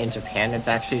holiday in Japan, it's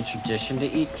actually a tradition to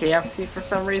eat KFC for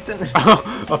some reason?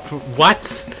 What?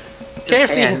 KFC?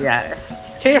 Japan, yeah.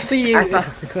 KFC is...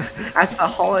 That's a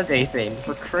holiday thing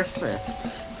for Christmas.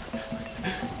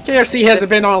 KFC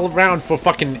hasn't been all around for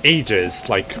fucking ages,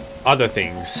 like other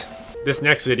things. This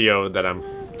next video that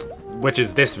which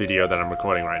is this video that I'm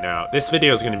recording right now, this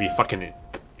video is gonna be fucking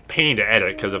pain to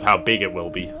edit because of how big it will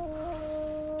be.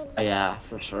 Yeah,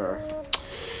 for sure.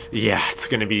 Yeah, it's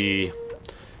gonna be...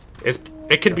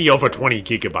 It could be over 20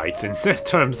 gigabytes in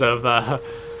terms of, Oh,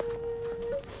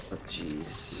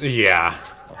 jeez. Yeah.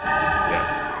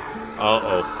 Yeah.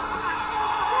 Uh-oh.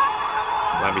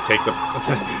 Let me take the...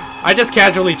 I just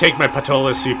casually take my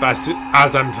patola soup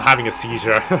as I'm having a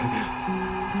seizure.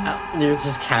 You're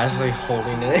just casually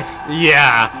holding it.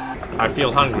 Yeah. I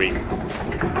feel hungry.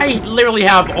 I literally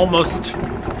have almost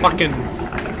fucking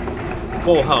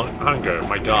full hunger.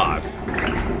 My God.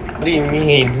 What do you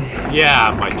mean?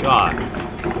 Yeah, my God.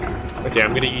 Okay,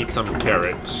 I'm gonna eat some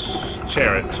carrot.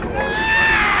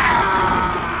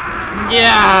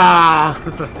 Yeah!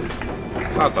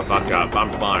 Shut the fuck up,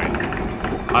 I'm fine.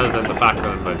 Other than the fact that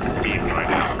I'm a demon right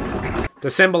now. To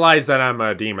symbolize that I'm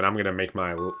a demon, I'm gonna make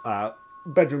my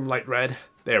bedroom light red.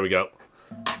 There we go.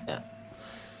 Yeah.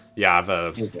 Yeah,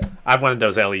 I have one of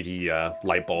those LED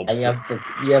light bulbs. And you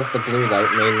have the blue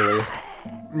light mainly.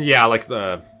 Yeah, like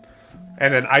the...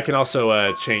 And then I can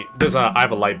also change... I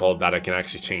have a light bulb that I can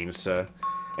actually change. And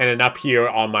then up here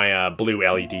are my blue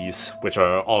LEDs, which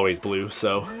are always blue,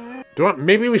 so...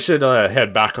 Maybe we should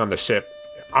head back on the ship.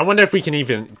 I wonder if we can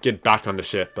even get back on the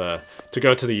ship to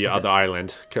go to the other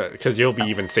island, because you'll be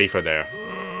even safer there.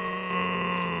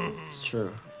 It's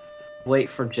true. Wait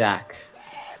for Jack.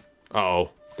 Uh-oh,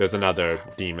 there's another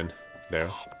demon there.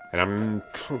 And I'm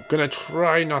gonna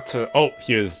try not to... Oh,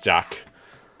 here's Jack.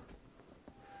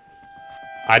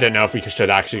 I don't know if we should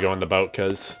actually go on the boat,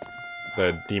 because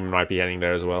the demon might be heading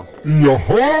there as well.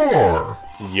 Yahar!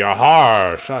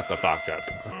 Yahar! Shut the fuck up.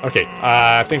 Okay,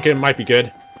 I think it might be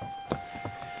good.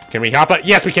 Can we hop it?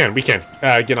 Yes, we can. We can.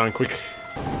 Get on quick.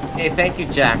 Hey, thank you,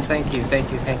 Jack. Thank you.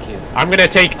 I'm gonna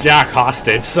take Jack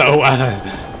hostage, so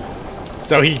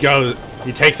so he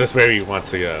takes us where he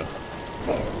wants to go.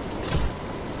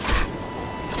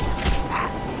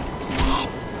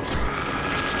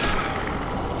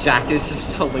 Jack is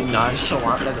just totally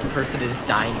nonchalant that the person is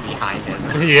dying behind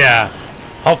him. Yeah.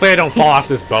 Hopefully I don't fall off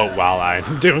this boat while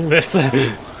I'm doing this.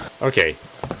 Okay.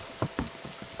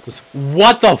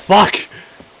 What the fuck?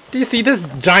 Do you see this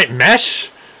giant mesh?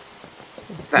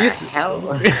 The hell?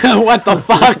 What the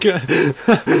fuck?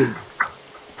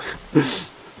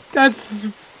 That's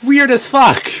weird as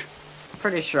fuck.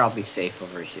 Pretty sure I'll be safe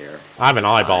over here. I have an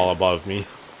eyeball above me.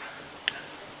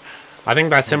 I think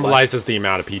that symbolizes the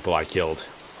amount of people I killed.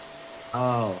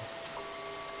 Oh.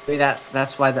 Maybe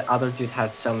that's why the other dude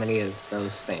had so many of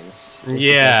those things.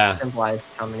 Yeah. It symbolized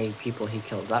how many people he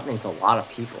killed. That means a lot of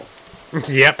people.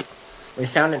 Yep. We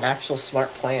found an actual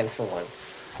smart plan for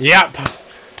once. Yep.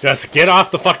 Just get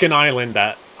off the fucking island.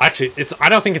 Actually, I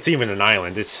don't think it's even an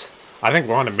island. I think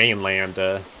we're on a mainland.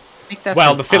 I think that's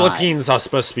well, the Philippines are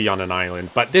supposed to be on an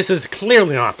island, but this is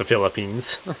clearly not the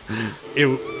Philippines.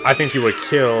 I think you were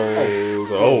killed.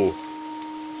 Oh.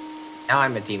 Now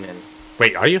I'm a demon.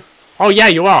 Wait, are you? Oh yeah,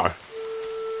 you are.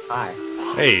 Hi.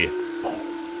 Hey.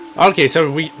 Okay,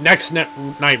 so next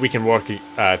night we can work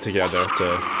together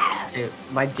to. Dude,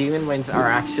 my demon wings are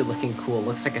actually looking cool.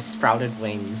 Looks like a sprouted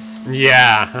wings.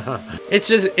 Yeah. It's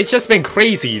just been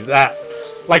crazy that,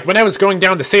 like, when I was going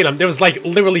down to Salem, there was like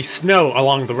literally snow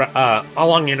along the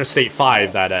along Interstate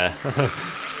 5 that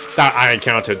that I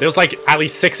encountered. There was like at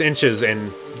least 6 inches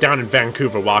down in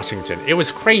Vancouver, Washington. It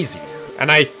was crazy, and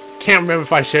I can't remember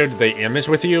if I shared the image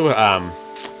with you.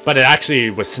 But it actually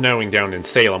was snowing down in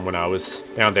Salem when I was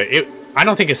down there. I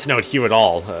don't think it snowed here at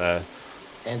all.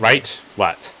 Right?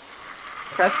 What?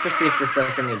 Test to see if this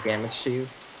does any damage to you.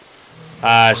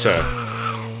 Sure.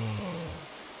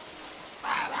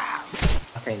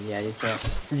 Nothing, yeah, you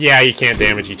can't. Yeah, you can't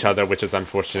damage each other, which is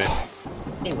unfortunate.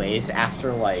 Anyways,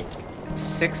 after like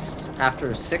 6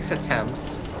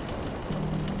 attempts,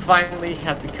 finally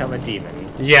have become a demon.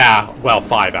 Yeah, well,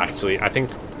 5 actually. I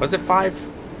think, was it 5?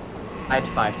 I died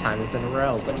 5 times in a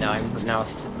row, but now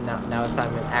it's I'm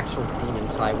an actual demon,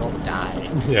 so I won't die.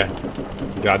 Yeah.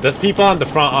 God, those people on the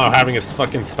front are having a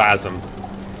fucking spasm.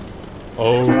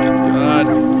 Oh god.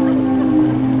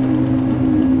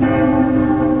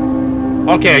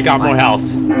 Okay, I got more health.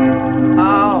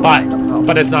 Oh,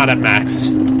 but it's not at max.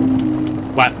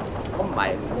 What? Oh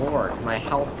my lord, my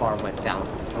health bar went down.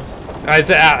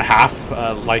 Is it at half?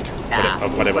 Like, yeah,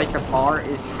 whatever. It's like the bar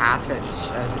is half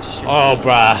as it should. Oh,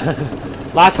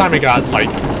 bruh. Last time I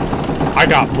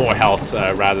got more health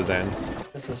rather than.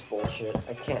 This is bullshit.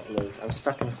 I can't move. I'm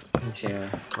stuck in a fucking chair.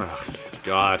 Oh,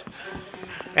 God.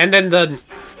 And then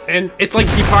it's like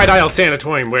the Pride Isle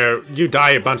Sanatorium where you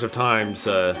die a bunch of times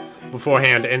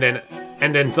beforehand, and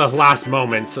then the last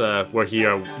moments where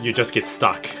you just get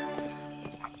stuck.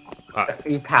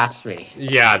 You passed me.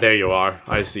 Yeah, there you are.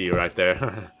 I see you right there.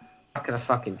 Stuck in a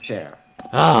fucking chair.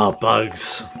 Oh,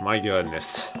 bugs. My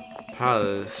goodness.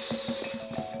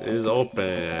 Palace is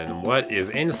open. What is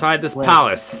inside this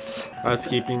palace?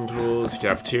 Housekeeping tools,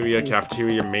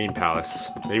 cafeteria, main palace.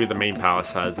 Maybe the main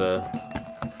palace has a...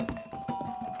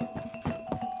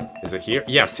 Is it here?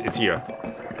 Yes, it's here.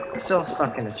 Still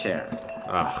stuck in a chair.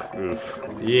 Ah, oof.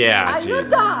 Yeah, gee.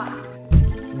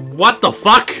 What the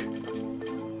fuck?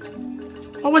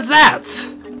 What was that?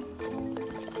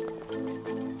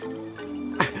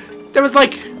 There was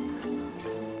like...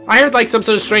 I heard like some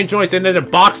sort of strange noise, and then a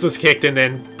box was kicked, and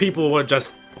then people were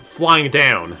just flying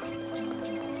down.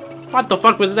 What the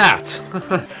fuck was that?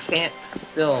 I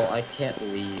can't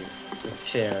leave the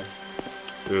chair.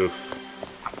 Oof.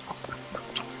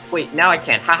 Wait, now I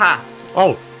can. Haha.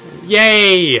 Oh,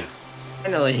 yay!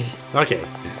 Finally. Okay.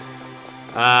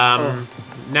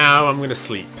 Now I'm gonna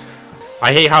sleep.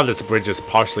 I hate how this bridge is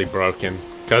partially broken,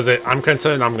 because I'm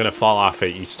concerned I'm gonna fall off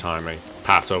it each time I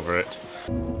pass over it.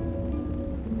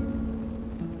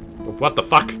 What the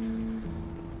fuck?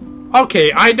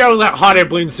 Okay, I know that hot air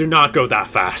balloons do not go that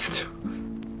fast.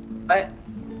 What?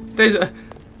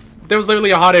 There was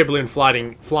literally a hot air balloon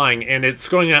flying, and it's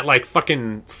going at like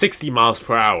fucking 60 miles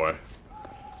per hour.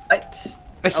 What?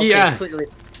 Okay, yeah.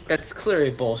 That's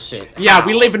clearly bullshit. Yeah, How?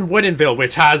 we live in Woodinville,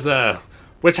 which has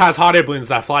hot air balloons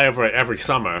that fly over it every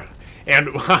summer, and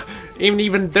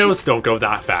even those don't go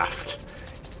that fast.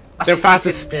 Their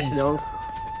fastest speed.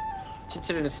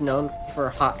 Considered it's known for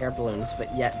hot air balloons,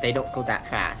 but yet they don't go that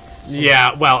fast.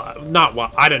 Yeah, well,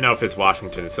 I don't know if it's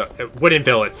Washington. So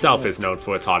Woodinville itself is known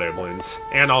for its hot air balloons,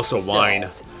 and also wine.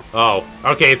 Oh,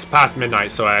 okay, it's past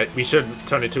midnight, so we should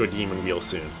turn into a demon wheel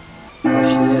soon. Oh,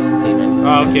 she is a demon.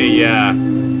 Okay, yeah.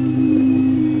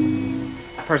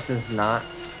 That person's not.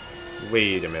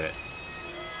 Wait a minute.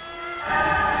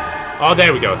 Oh,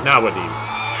 there we go. Now we're demon.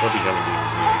 We're becoming demon.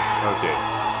 Okay.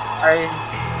 Alright.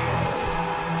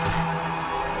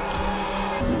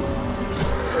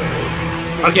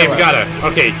 Okay, we got it.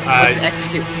 Okay, Let's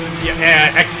execute.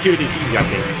 yeah, execute is easy, I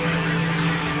think.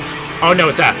 Oh no,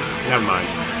 it's F. Never mind.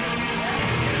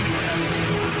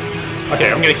 Okay,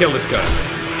 I'm gonna kill this guy.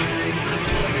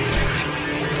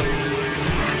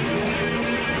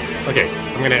 Okay,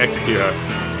 I'm gonna execute her.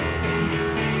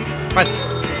 What?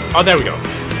 Oh, there we go.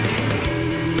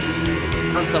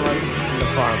 On someone in the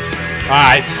farm.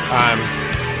 Alright,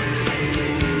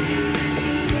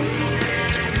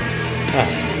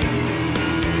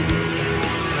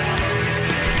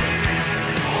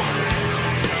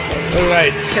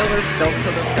 Alright. Kill this, don't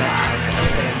kill this guy.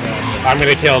 I'm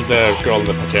gonna kill the girl in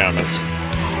the pajamas.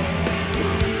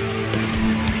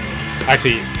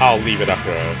 Actually, I'll leave it up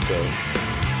to her, so...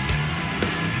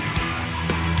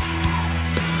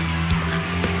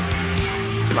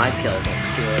 It's my kill, don't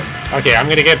steal it. Okay, I'm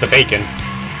gonna get the bacon.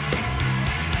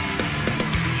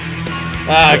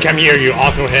 Come here, you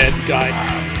auto head guy.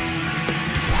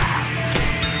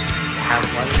 Have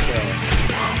one kill.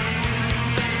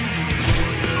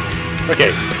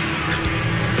 Okay.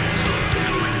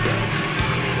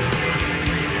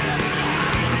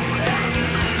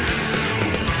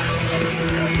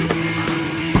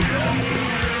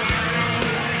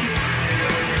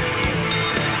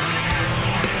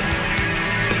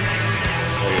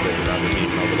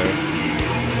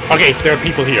 Okay, there are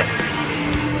people here.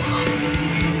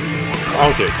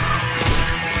 Okay.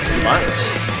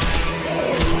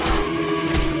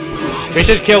 We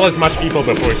should kill as much people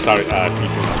before we start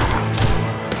feasting them.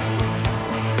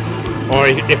 Or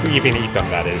if we even eat them,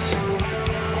 that is.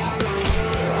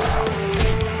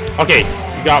 Okay,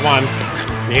 you got one.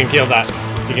 You can kill that.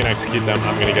 You can execute them.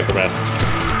 I'm gonna get the rest.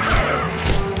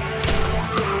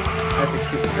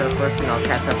 Execute her first and I'll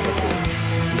catch up with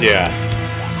you. Yeah.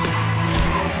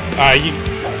 You...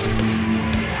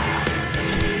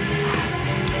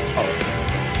 Oh.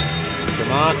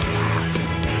 Come on.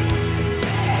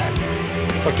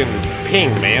 Fucking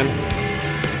ping, man.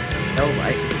 No,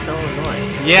 right? It's so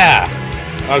annoying. Yeah!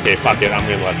 Okay, fuck it. I'm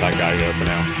gonna let that guy go for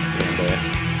now.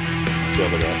 And, kill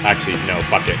the girl. Actually, no,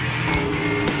 fuck it.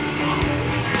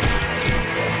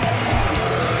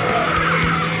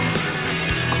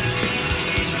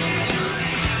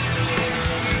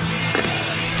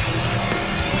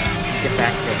 Get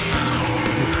back here.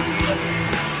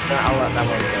 I'll let that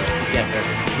one go. Get there.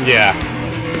 Yeah.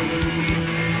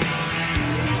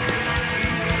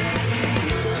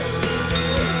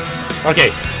 Okay,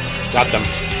 got them.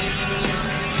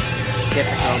 Get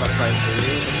the girl that's right to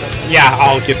you or something? Yeah,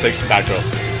 I'll get that girl.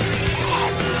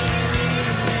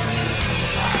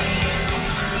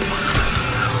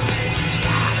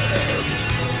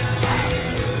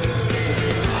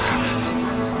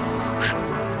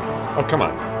 Oh, come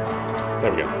on. There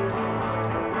we go.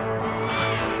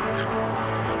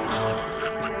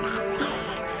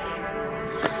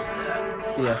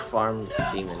 Be a farm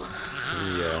demon.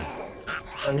 Yeah.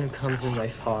 Anyone who comes in my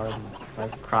farm, my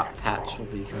crop patch will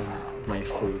become my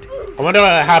food. I wonder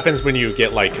what happens when you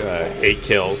get like 8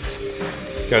 kills.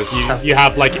 Because you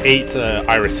have like 8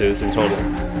 irises in total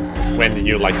when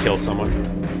you like kill someone.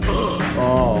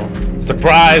 Oh.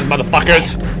 Surprise,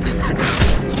 motherfuckers!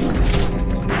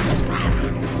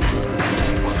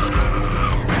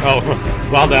 Oh,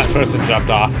 well, that person jumped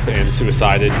off and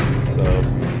suicided, so...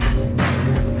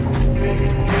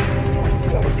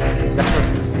 That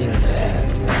person's a demon.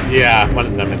 Yeah, one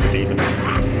of them is a demon.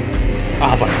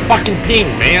 Ah, but fucking ping,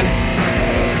 man!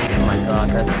 Oh my god,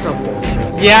 that's so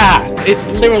bullshit. Yeah, it's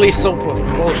literally so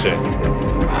bullshit.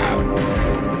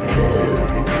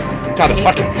 God, it's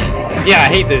fucking... Yeah, I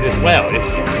hate it as well.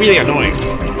 It's really annoying.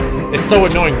 It's so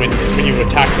annoying when you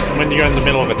attack, when you're in the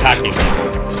middle of attacking.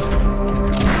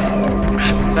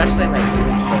 Especially my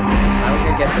demon soul. I'm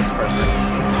gonna get this person.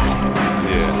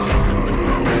 Yeah.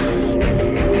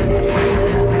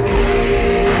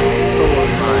 Soul is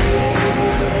mine.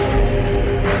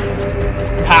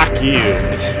 Fuck you.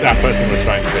 That person was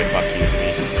trying to say fuck you to me.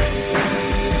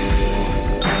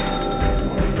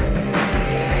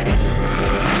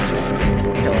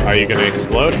 Are you gonna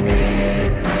explode?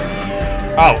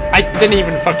 Oh, I didn't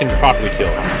even fucking properly kill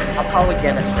him. I'll probably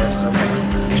get it first, okay?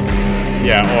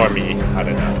 Yeah, or me. I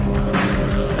don't know.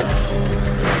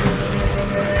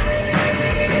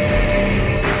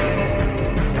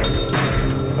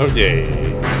 Okay.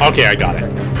 Okay, I got it.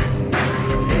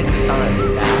 This is not as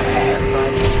bad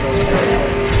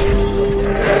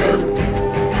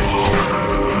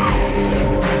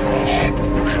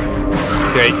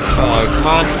Come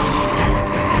on.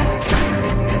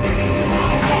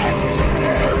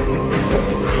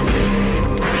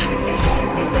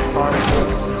 Farm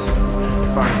host.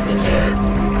 Farm pit.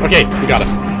 Okay, we got him.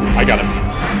 I got him. You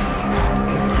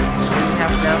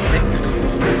have now 6?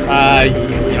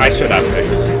 I should have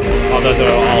 6. Although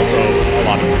there are also a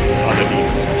lot of other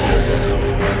demons.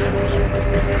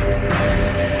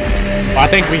 I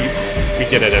think we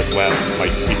get it as well.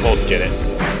 Like, we both get it.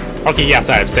 Okay, yes,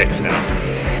 I have 6 now.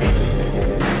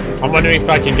 I'm wondering if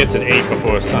I can get to 8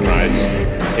 before sunrise.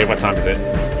 Okay, what time is it?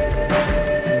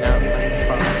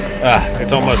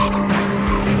 It's almost...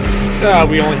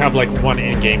 we only have like 1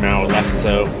 in-game hour left,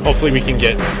 so hopefully we can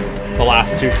get the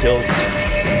last 2 kills.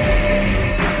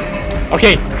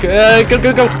 Okay,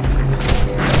 go!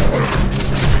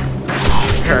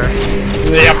 Massacre.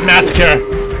 Yep, massacre.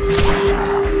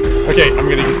 Okay, I'm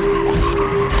gonna...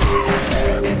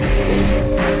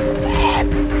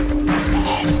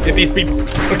 Get these people.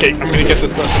 Okay, I'm gonna get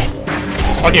this person.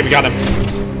 Okay, we got him.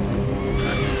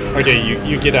 Okay,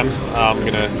 you get him. I'm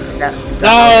gonna...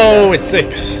 No, it's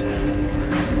 6.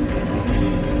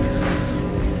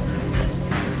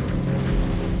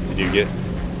 Did you get...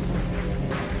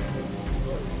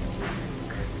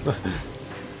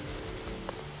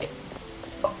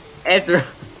 Andrew.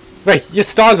 Wait, your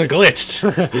stars are glitched.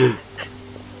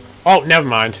 Oh, never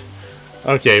mind.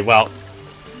 Okay, well,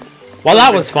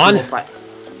 that was fun.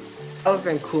 That would have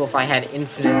been cool if I had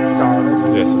infinite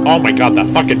stars. Yes. Oh my god, that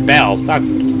fucking bell. That's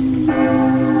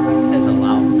a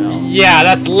loud bell. Yeah,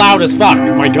 that's loud as fuck.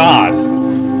 My god.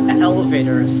 The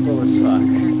elevator is slow as fuck.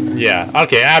 Yeah.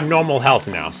 Okay, I have normal health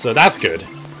now, so that's good.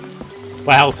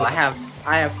 What health? I have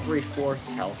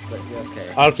 3/4 health, but you're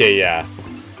okay. Okay, yeah.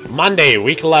 Monday,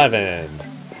 week 11.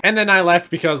 And then I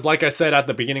left because, like I said at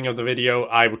the beginning of the video,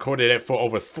 I recorded it for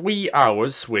over 3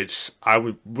 hours, which I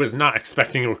was not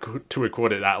expecting to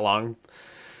record it that long.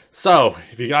 So,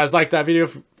 if you guys like that video,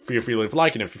 feel free to leave a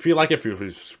like, and if you feel like it, feel free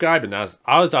to subscribe, and as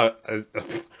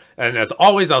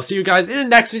always, I'll see you guys in the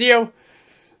next video.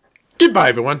 Goodbye,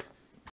 everyone.